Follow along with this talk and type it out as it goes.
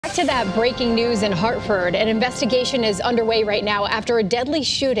Back to that breaking news in Hartford. An investigation is underway right now after a deadly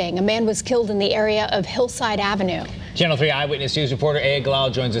shooting. A man was killed in the area of Hillside Avenue. Channel 3 Eyewitness News reporter Aya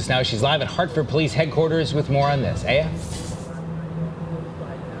Galal joins us now. She's live at Hartford Police Headquarters with more on this. Aya?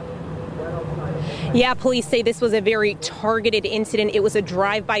 Yeah, police say this was a very targeted incident. It was a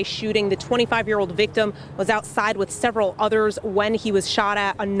drive-by shooting. The 25-year-old victim was outside with several others when he was shot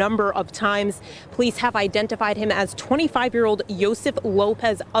at a number of times. Police have identified him as 25-year-old Joseph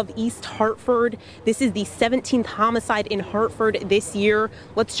Lopez of East Hartford. This is the 17th homicide in Hartford this year.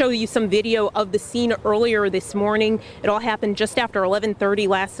 Let's show you some video of the scene earlier this morning. It all happened just after 11:30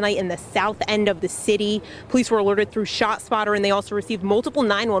 last night in the south end of the city. Police were alerted through ShotSpotter, and they also received multiple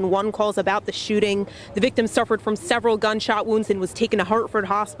 911 calls about the shooting. The victim suffered from several gunshot wounds and was taken to Hartford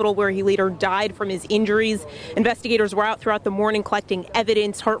Hospital, where he later died from his injuries. Investigators were out throughout the morning collecting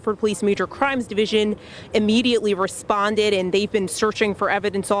evidence. Hartford Police Major Crimes Division immediately responded, and they've been searching for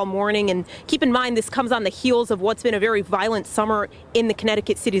evidence all morning. And keep in mind, this comes on the heels of what's been a very violent summer in the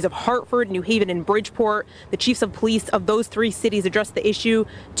Connecticut cities of Hartford, New Haven, and Bridgeport. The chiefs of police of those three cities addressed the issue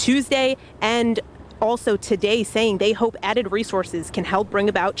Tuesday and also today, saying they hope added resources can help bring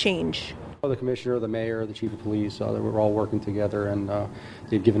about change. The commissioner, the mayor, the chief of police, we're all working together, and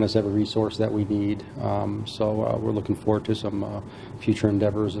they've given us every resource that we need. So we're looking forward to some future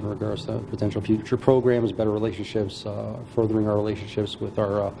endeavors in regards to potential future programs, better relationships, furthering our relationships with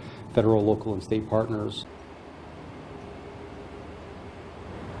our federal, local, and state partners.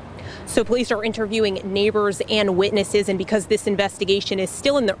 So police are interviewing neighbors and witnesses, and because this investigation is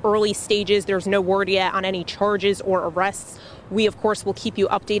still in the early stages, there's no word yet on any charges or arrests. We, of course, will keep you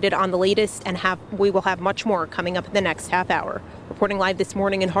updated on the latest, and we will have much more coming up in the next half hour. Reporting live this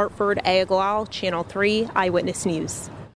morning in Hartford, Aya Galal, Channel 3 Eyewitness News.